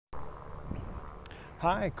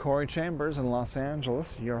Hi, Corey Chambers in Los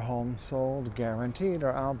Angeles. Your home sold guaranteed,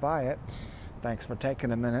 or I'll buy it. Thanks for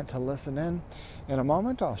taking a minute to listen in. In a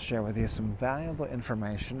moment, I'll share with you some valuable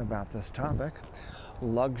information about this topic: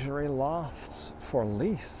 luxury lofts for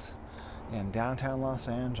lease in downtown Los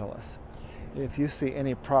Angeles. If you see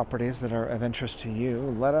any properties that are of interest to you,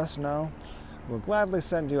 let us know. We'll gladly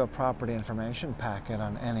send you a property information packet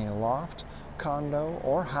on any loft, condo,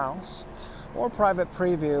 or house, or private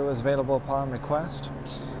preview is available upon request.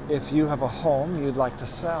 If you have a home you'd like to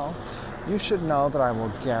sell, you should know that I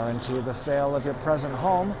will guarantee the sale of your present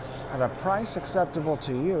home at a price acceptable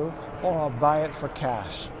to you, or I'll buy it for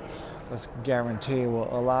cash. This guarantee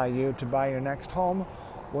will allow you to buy your next home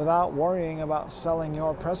without worrying about selling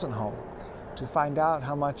your present home. To find out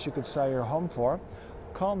how much you could sell your home for,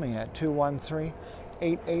 call me at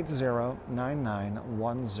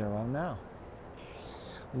 213-880-9910 now.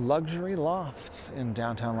 Luxury lofts in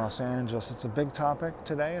downtown Los Angeles. It's a big topic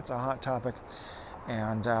today. It's a hot topic.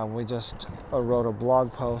 And we just wrote a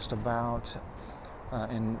blog post about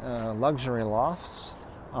luxury lofts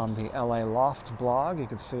on the LA Loft blog. You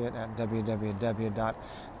can see it at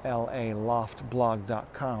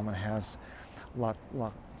www.laloftblog.com. It has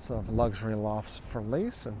lots of luxury lofts for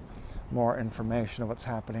lease and more information of what's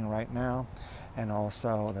happening right now. And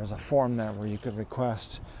also there's a form there where you could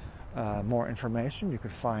request more information. You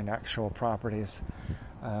could find actual properties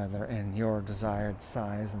that are in your desired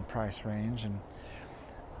size and price range, and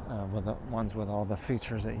with the ones with all the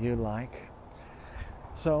features that you like.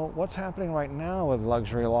 So what's happening right now with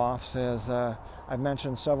luxury lofts is I've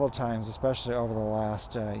mentioned several times, especially over the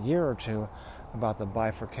last year or two, about the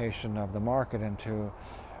bifurcation of the market into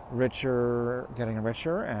richer getting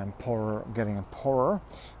richer and poorer getting poorer,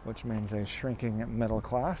 which means a shrinking middle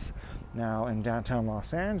class. Now in downtown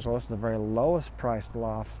Los Angeles, the very lowest priced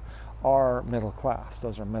lofts are middle class.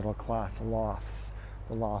 Those are middle class lofts.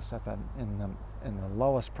 The lofts in the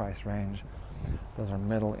lowest price range, those are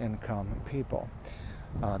middle income people.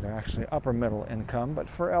 They're actually upper middle income, but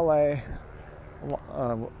for LA,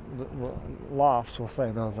 lofts will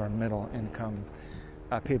say those are middle income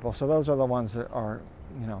people. So those are the ones that are,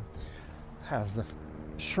 has the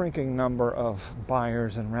shrinking number of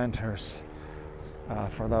buyers and renters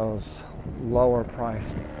for those lower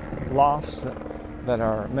priced lofts that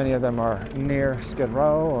are, many of them are near Skid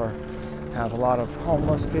Row or have a lot of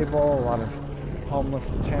homeless people, a lot of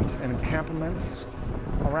homeless tent encampments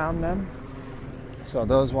around them. So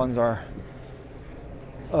those ones are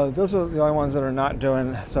those are the only ones that are not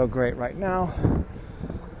doing so great right now.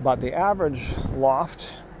 But the average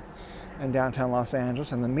loft in downtown Los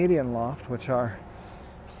Angeles and the median loft, which are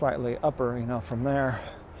slightly upper, from there,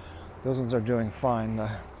 those ones are doing fine.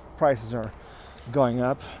 The prices are going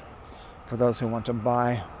up for those who want to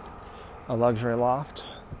buy a luxury loft.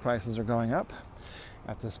 The prices are going up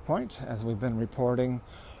at this point, as we've been reporting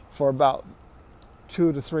for about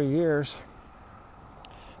 2 to 3 years.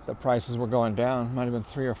 The prices were going down. Might have been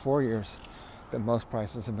 3 or 4 years that most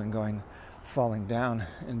prices have been falling down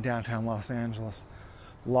in downtown Los Angeles.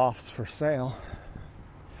 Lofts for sale.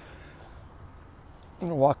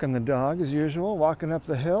 I'm walking the dog as usual, walking up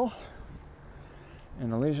the hill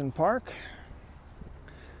in Elysian Park.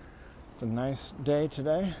 It's a nice day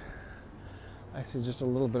today. I see just a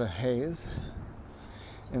little bit of haze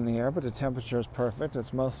in the air, but the temperature is perfect.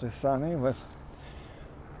 It's mostly sunny with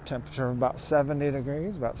temperature of about 70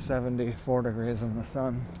 degrees, about 74 degrees in the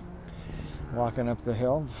sun. Walking up the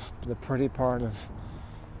hill, the pretty part of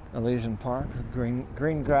Elysian Park,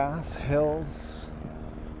 green grass, hills.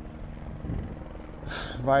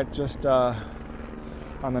 Right just on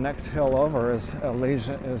the next hill over is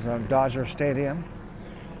Dodger Stadium.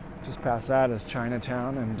 Just past that is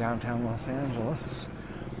Chinatown in downtown Los Angeles,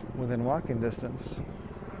 within walking distance.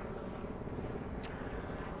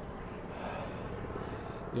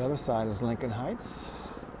 The other side is Lincoln Heights,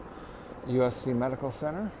 USC Medical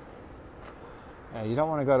Center. You don't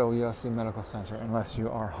want to go to a USC Medical Center unless you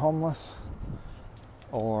are homeless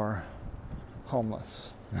or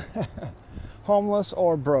homeless. Homeless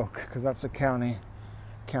or broke, because that's the county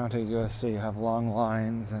USC. You have long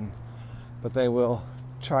lines, but they will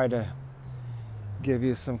try to give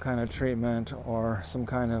you some kind of treatment or some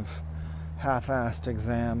kind of half-assed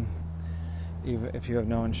exam, even if you have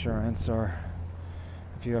no insurance or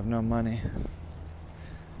if you have no money.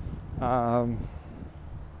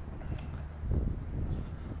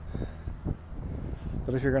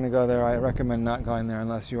 But if you're going to go there, I recommend not going there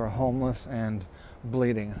unless you are homeless and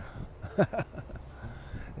bleeding.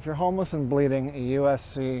 If you're homeless and bleeding,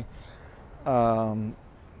 USC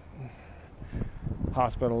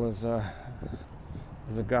hospital is a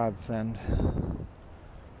godsend.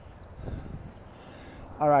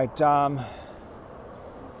 All right,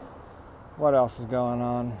 what else is going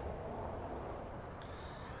on?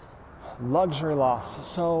 Luxury lofts.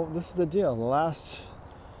 So this is the deal. The last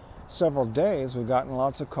several days, we've gotten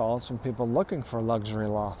lots of calls from people looking for luxury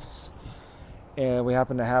lofts. And we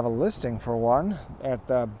happen to have a listing for one at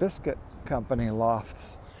the Biscuit Company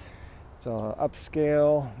Lofts. It's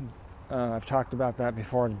upscale. I've talked about that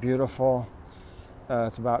before. It's beautiful.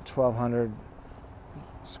 It's about 1,200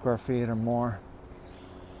 square feet or more.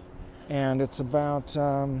 And it's about,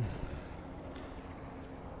 it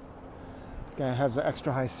has the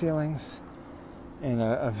extra high ceilings and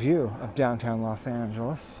a view of downtown Los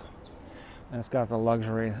Angeles. And it's got the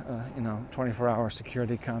luxury, 24-hour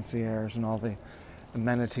security concierge and all the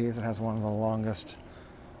amenities. It has one of the longest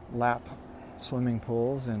lap swimming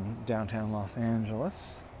pools in downtown Los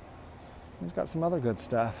Angeles. It's got some other good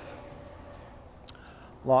stuff.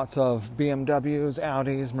 Lots of BMWs,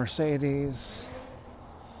 Audis, Mercedes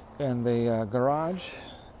in the garage.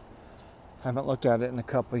 Haven't looked at it in a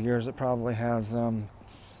couple of years. It probably has some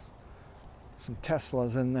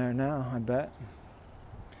Teslas in there now, I bet.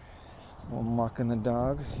 I'm walking the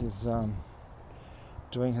dog. He's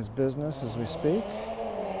doing his business as we speak.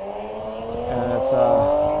 And it's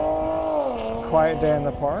a quiet day in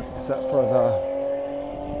the park, except for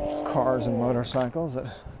the cars and motorcycles that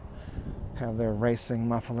have their racing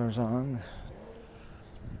mufflers on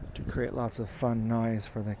to create lots of fun noise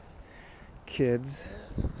for the kids.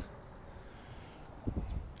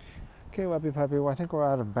 Okay, Weppy Puppy, well, I think we're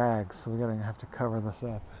out of bags, so we're going to have to cover this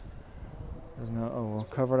up. We'll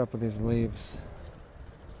cover it up with these leaves.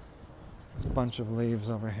 This bunch of leaves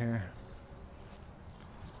over here.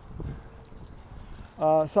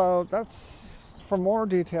 So that's for more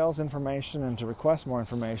details, information, and to request more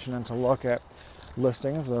information and to look at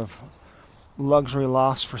listings of luxury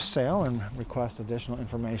lofts for sale and request additional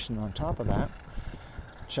information on top of that.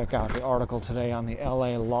 Check out the article today on the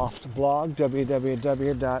LA Loft blog,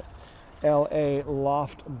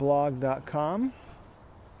 www.laloftblog.com.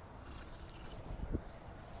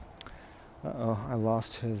 Uh-oh, I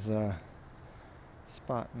lost his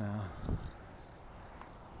spot now.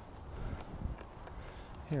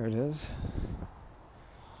 Here it is.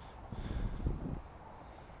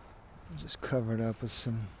 Just covered up with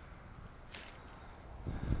some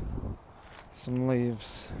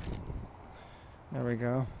leaves. There we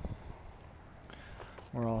go.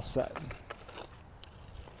 We're all set.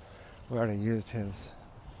 We already used his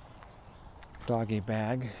doggy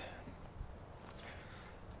bag.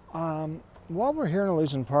 While we're here in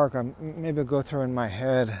Elysian Park, maybe I'll go through in my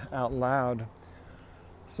head out loud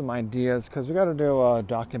some ideas, because we got to do a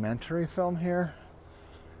documentary film here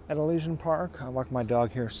at Elysian Park. I walk my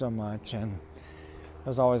dog here so much, and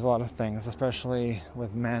there's always a lot of things, especially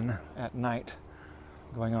with men at night,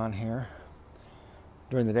 going on here.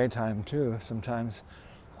 During the daytime, too, sometimes.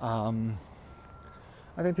 I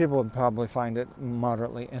think people would probably find it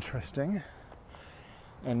moderately interesting.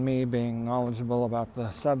 And me being knowledgeable about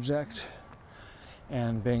the subject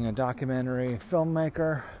and being a documentary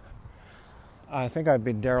filmmaker, I think I'd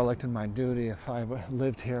be derelict in my duty if I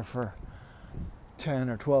lived here for 10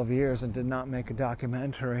 or 12 years and did not make a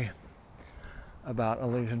documentary about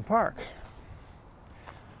Elysian Park.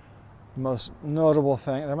 The most notable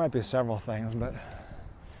thing, there might be several things, but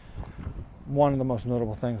one of the most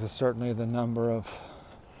notable things is certainly the number of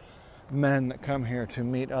men that come here to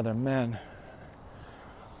meet other men.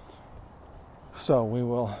 So we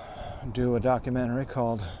will do a documentary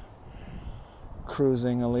called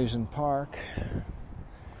Cruising Elysian Park,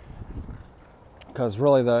 because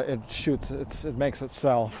really it makes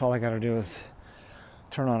itself. All I got to do is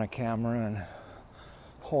turn on a camera and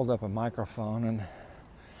hold up a microphone, and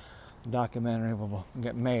the documentary will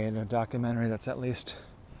get made. A documentary that's at least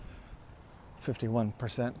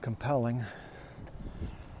 51% compelling,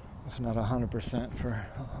 if not 100% for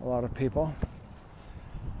a lot of people.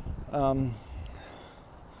 And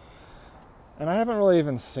I haven't really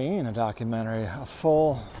even seen a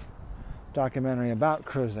full documentary about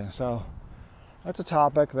cruising. So that's a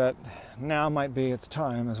topic that now might be its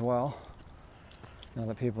time as well. Now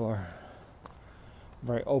that people are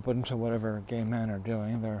very open to whatever gay men are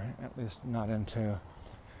doing, they're at least not into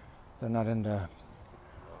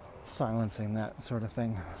silencing that sort of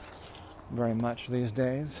thing very much these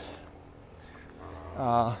days.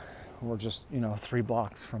 We're just, 3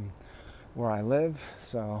 blocks from where I live,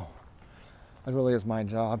 so it really is my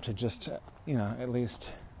job to just, at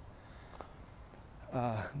least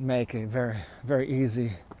make a very, very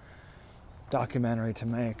easy documentary to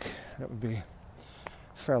make that would be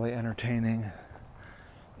fairly entertaining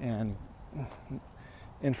and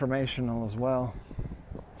informational as well.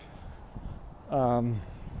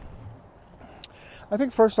 I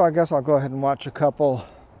think first I guess I'll go ahead and watch a couple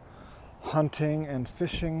hunting and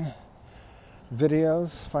fishing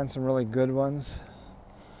videos, find some really good ones,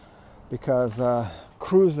 because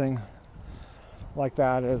cruising like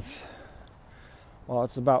that is, well,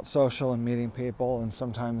 it's about social and meeting people, and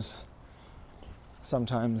sometimes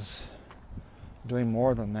doing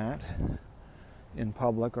more than that in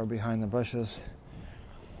public or behind the bushes.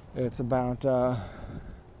 It's about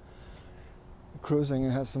cruising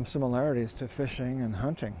has some similarities to fishing and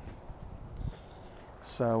hunting.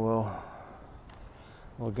 So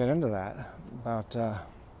we'll get into that, about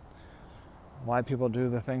why people do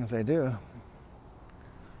the things they do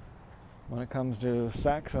when it comes to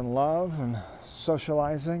sex and love and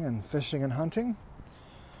socializing and fishing and hunting.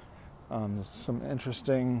 There's some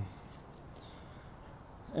interesting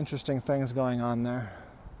things going on there.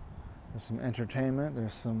 There's some entertainment,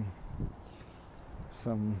 there's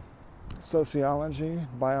some sociology,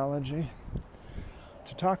 biology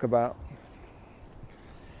to talk about.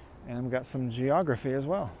 And we've got some geography as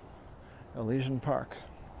well. Elysian Park.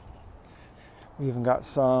 We even got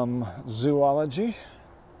some zoology,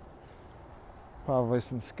 probably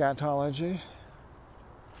some scatology,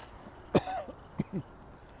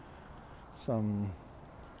 some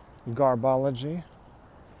garbology,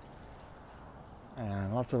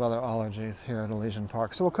 and lots of other ologies here at Elysian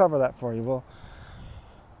Park. So we'll cover that for you.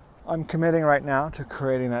 I'm committing right now to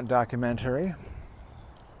creating that documentary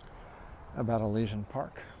about Elysian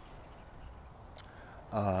Park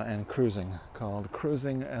and cruising, called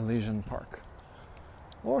Cruising Elysian Park.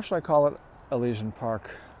 Or should I call it Elysian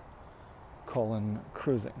Park :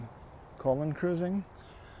 cruising? Cruising?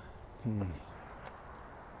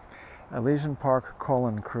 Elysian Park :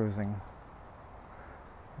 cruising.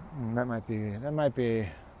 That might be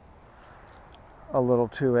a little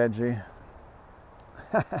too edgy.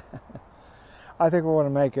 I think we want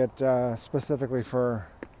to make it specifically for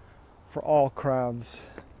all crowds.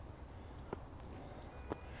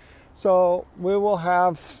 So we will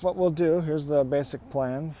have, what we'll do, here's the basic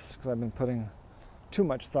plans, because I've been putting too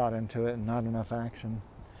much thought into it and not enough action.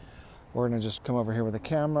 We're going to just come over here with a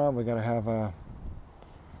camera. We got to have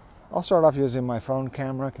I'll start off using my phone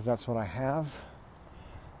camera, because that's what I have.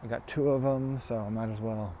 I got 2 of them, so I might as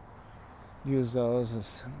well use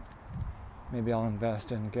those. Maybe I'll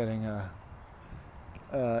invest in getting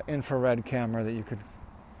a infrared camera that you could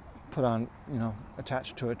put on,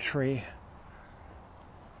 attached to a tree.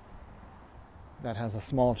 That has a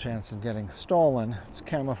small chance of getting stolen. It's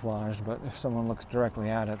camouflaged, but if someone looks directly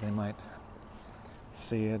at it, they might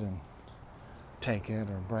see it and take it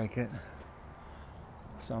or break it.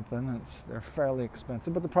 Something. They're fairly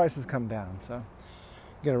expensive, but the prices come down, so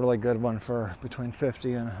get a really good one for between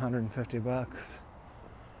 $50 and $150.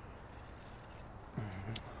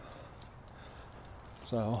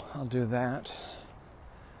 So I'll do that.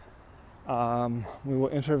 We will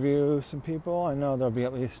interview some people. I know there'll be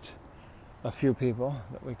at least a few people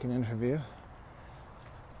that we can interview.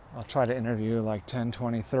 I'll try to interview like 10,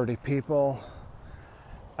 20, 30 people.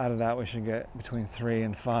 Out of that, we should get between 3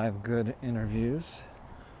 and 5 good interviews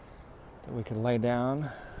that we could lay down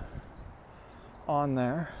on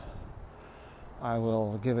there. I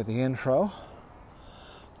will give it the intro.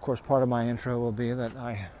 Of course, part of my intro will be that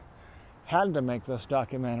I had to make this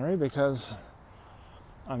documentary because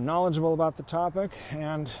I'm knowledgeable about the topic,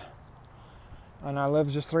 and I live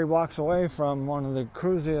just 3 blocks away from one of the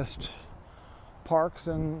cruisiest parks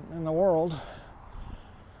in the world,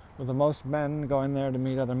 with the most men going there to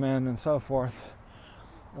meet other men and so forth,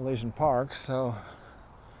 Elysian Park. So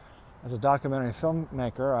as a documentary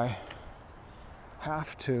filmmaker, I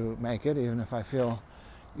have to make it, even if I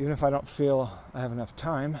don't feel I have enough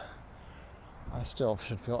time. I still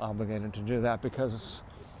should feel obligated to do that, because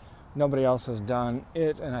nobody else has done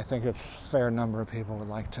it, and I think a fair number of people would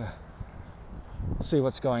like to see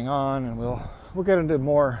what's going on, and we'll get into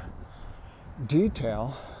more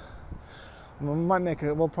detail.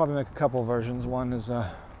 We'll probably make a couple versions. One is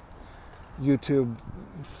a YouTube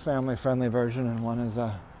family-friendly version, and one is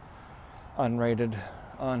a unrated,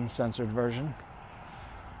 uncensored version.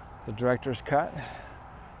 The director's cut,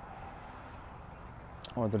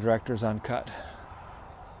 or the director's uncut,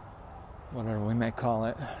 whatever we may call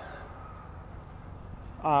it.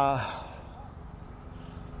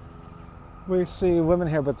 We see women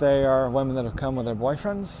here, but they are women that have come with their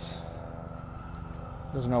boyfriends.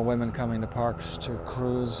 There's no women coming to parks to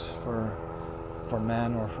cruise for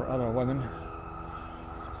men or for other women.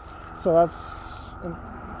 So that's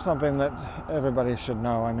something that everybody should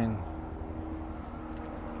know. I mean,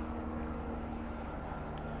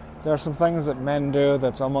 there are some things that men do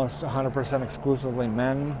that's almost 100% exclusively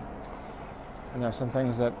men. And there are some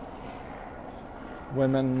things that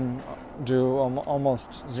Women do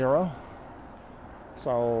almost zero.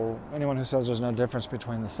 So anyone who says there's no difference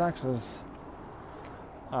between the sexes,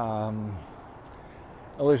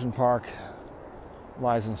 Elysian Park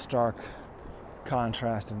lies in stark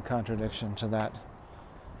contrast and contradiction to that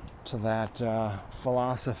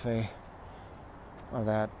philosophy, or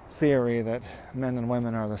that theory that men and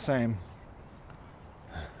women are the same.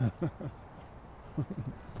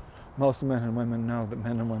 Most men and women know that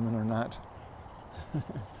men and women are not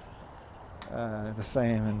the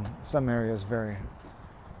same. In some areas, very,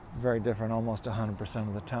 very different, almost 100%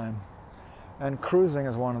 of the time. And cruising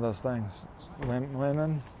is one of those things.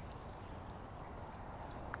 Women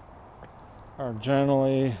are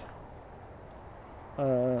generally...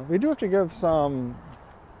 we do have to give some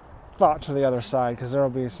thought to the other side, because there will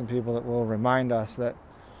be some people that will remind us that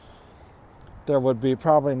there would be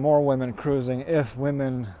probably more women cruising if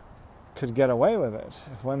women could get away with it.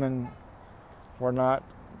 If women were not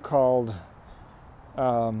called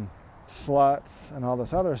sluts and all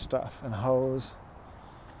this other stuff, and hoes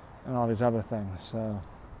and all these other things. So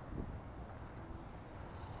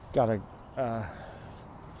gotta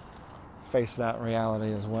face that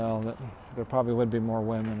reality as well, that there probably would be more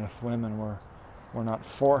women if women were not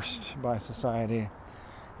forced by society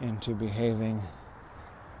into behaving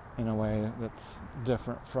in a way that's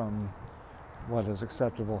different from what is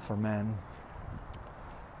acceptable for men.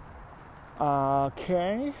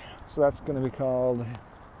 Okay, so that's going to be called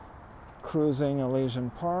Cruising Elysian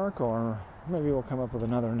Park, or maybe we'll come up with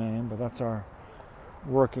another name, but that's our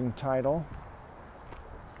working title.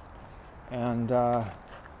 And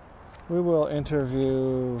we will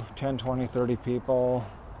interview 10, 20, 30 people.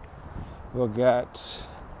 We'll get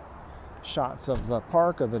shots of the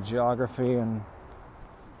park, of the geography and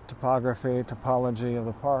topology of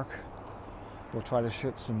the park. We'll try to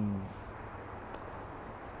shoot some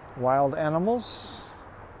wild animals,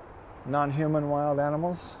 non-human wild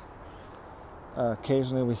animals.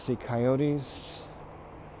 Occasionally we see coyotes,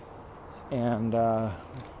 and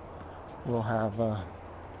we'll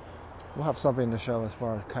have something to show as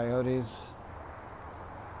far as coyotes.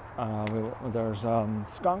 There's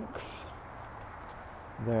skunks.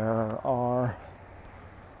 There are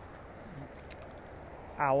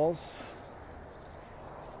owls.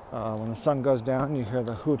 When the sun goes down, you hear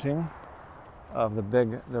the hooting of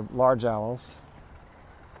the large owls.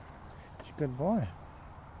 Good boy.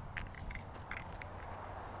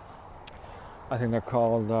 I think they're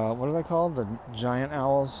called, what are they called? The giant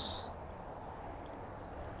owls.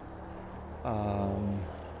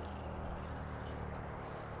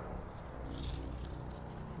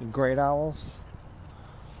 The great owls.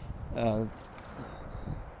 And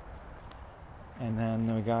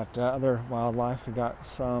then we got other wildlife. We got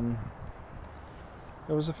some...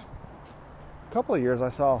 There was a couple of years I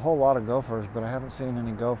saw a whole lot of gophers, but I haven't seen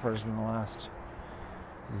any gophers in the last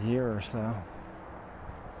year or so.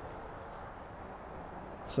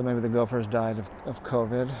 So maybe the gophers died of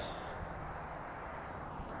COVID.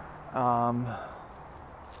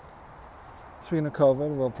 Speaking of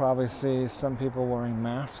COVID, we'll probably see some people wearing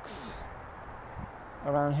masks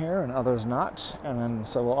around here and others not. And then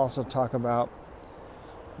so we'll also talk about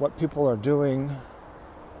what people are doing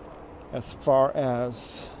as far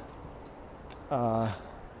as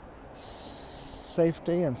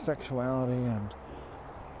safety and sexuality and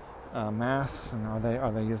masks, and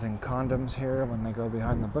are they using condoms here when they go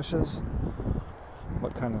behind the bushes?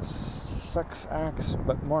 What kind of sex acts?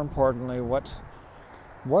 But more importantly, what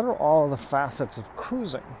are all the facets of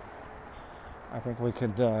cruising? I think we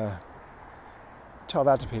could tell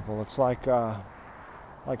that to people. It's like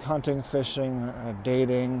hunting, fishing,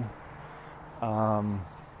 dating.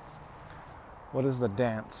 What is the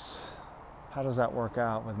dance? How does that work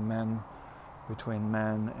out with men, between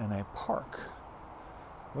men in a park?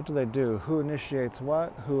 What do they do? Who initiates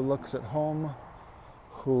what? Who looks at home?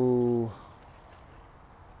 Who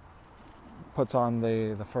puts on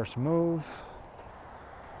the first move?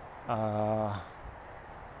 How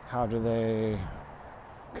do they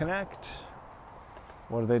connect?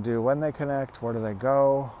 What do they do when they connect? Where do they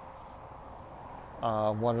go?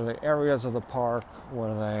 What are the areas of the park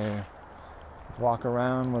where they walk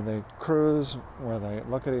around, where they cruise, where they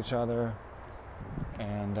look at each other,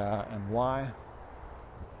 and why?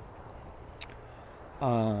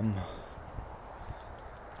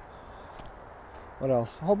 What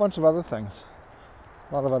else? A whole bunch of other things.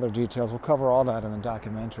 A lot of other details. We'll cover all that in the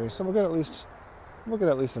documentary. So we'll get at least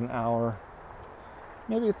an hour,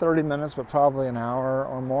 maybe 30 minutes, but probably an hour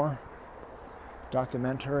or more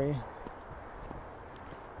documentary.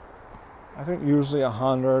 I think usually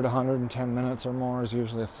 110 minutes or more is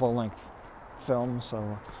usually a full-length film,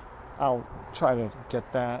 so I'll try to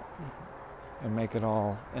get that and make it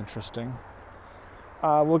all interesting.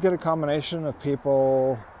 We'll get a combination of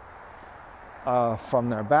people from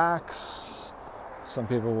their backs. Some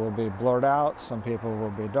people will be blurred out. Some people will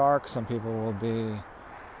be dark. Some people will be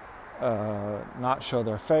not show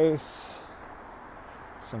their face.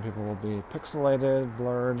 Some people will be pixelated,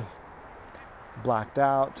 blurred, blacked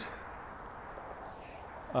out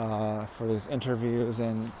for these interviews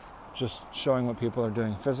and just showing what people are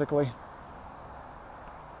doing physically.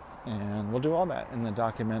 And we'll do all that in the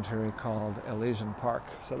documentary called Elysian Park.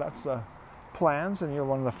 So that's the plans, and you're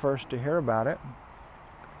one of the first to hear about it.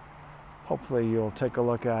 Hopefully you'll take a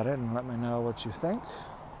look at it and let me know what you think.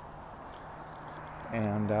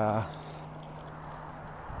 And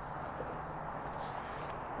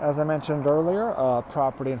as I mentioned earlier, a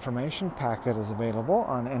property information packet is available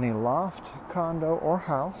on any loft, condo, or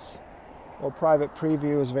house, or private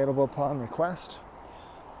preview is available upon request.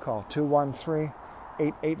 Call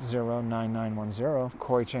 213-880-9910.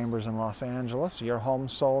 Corey Chambers in Los Angeles. Your home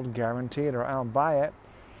sold, guaranteed, or I'll buy it.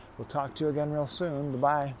 We'll talk to you again real soon.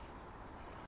 Bye-bye.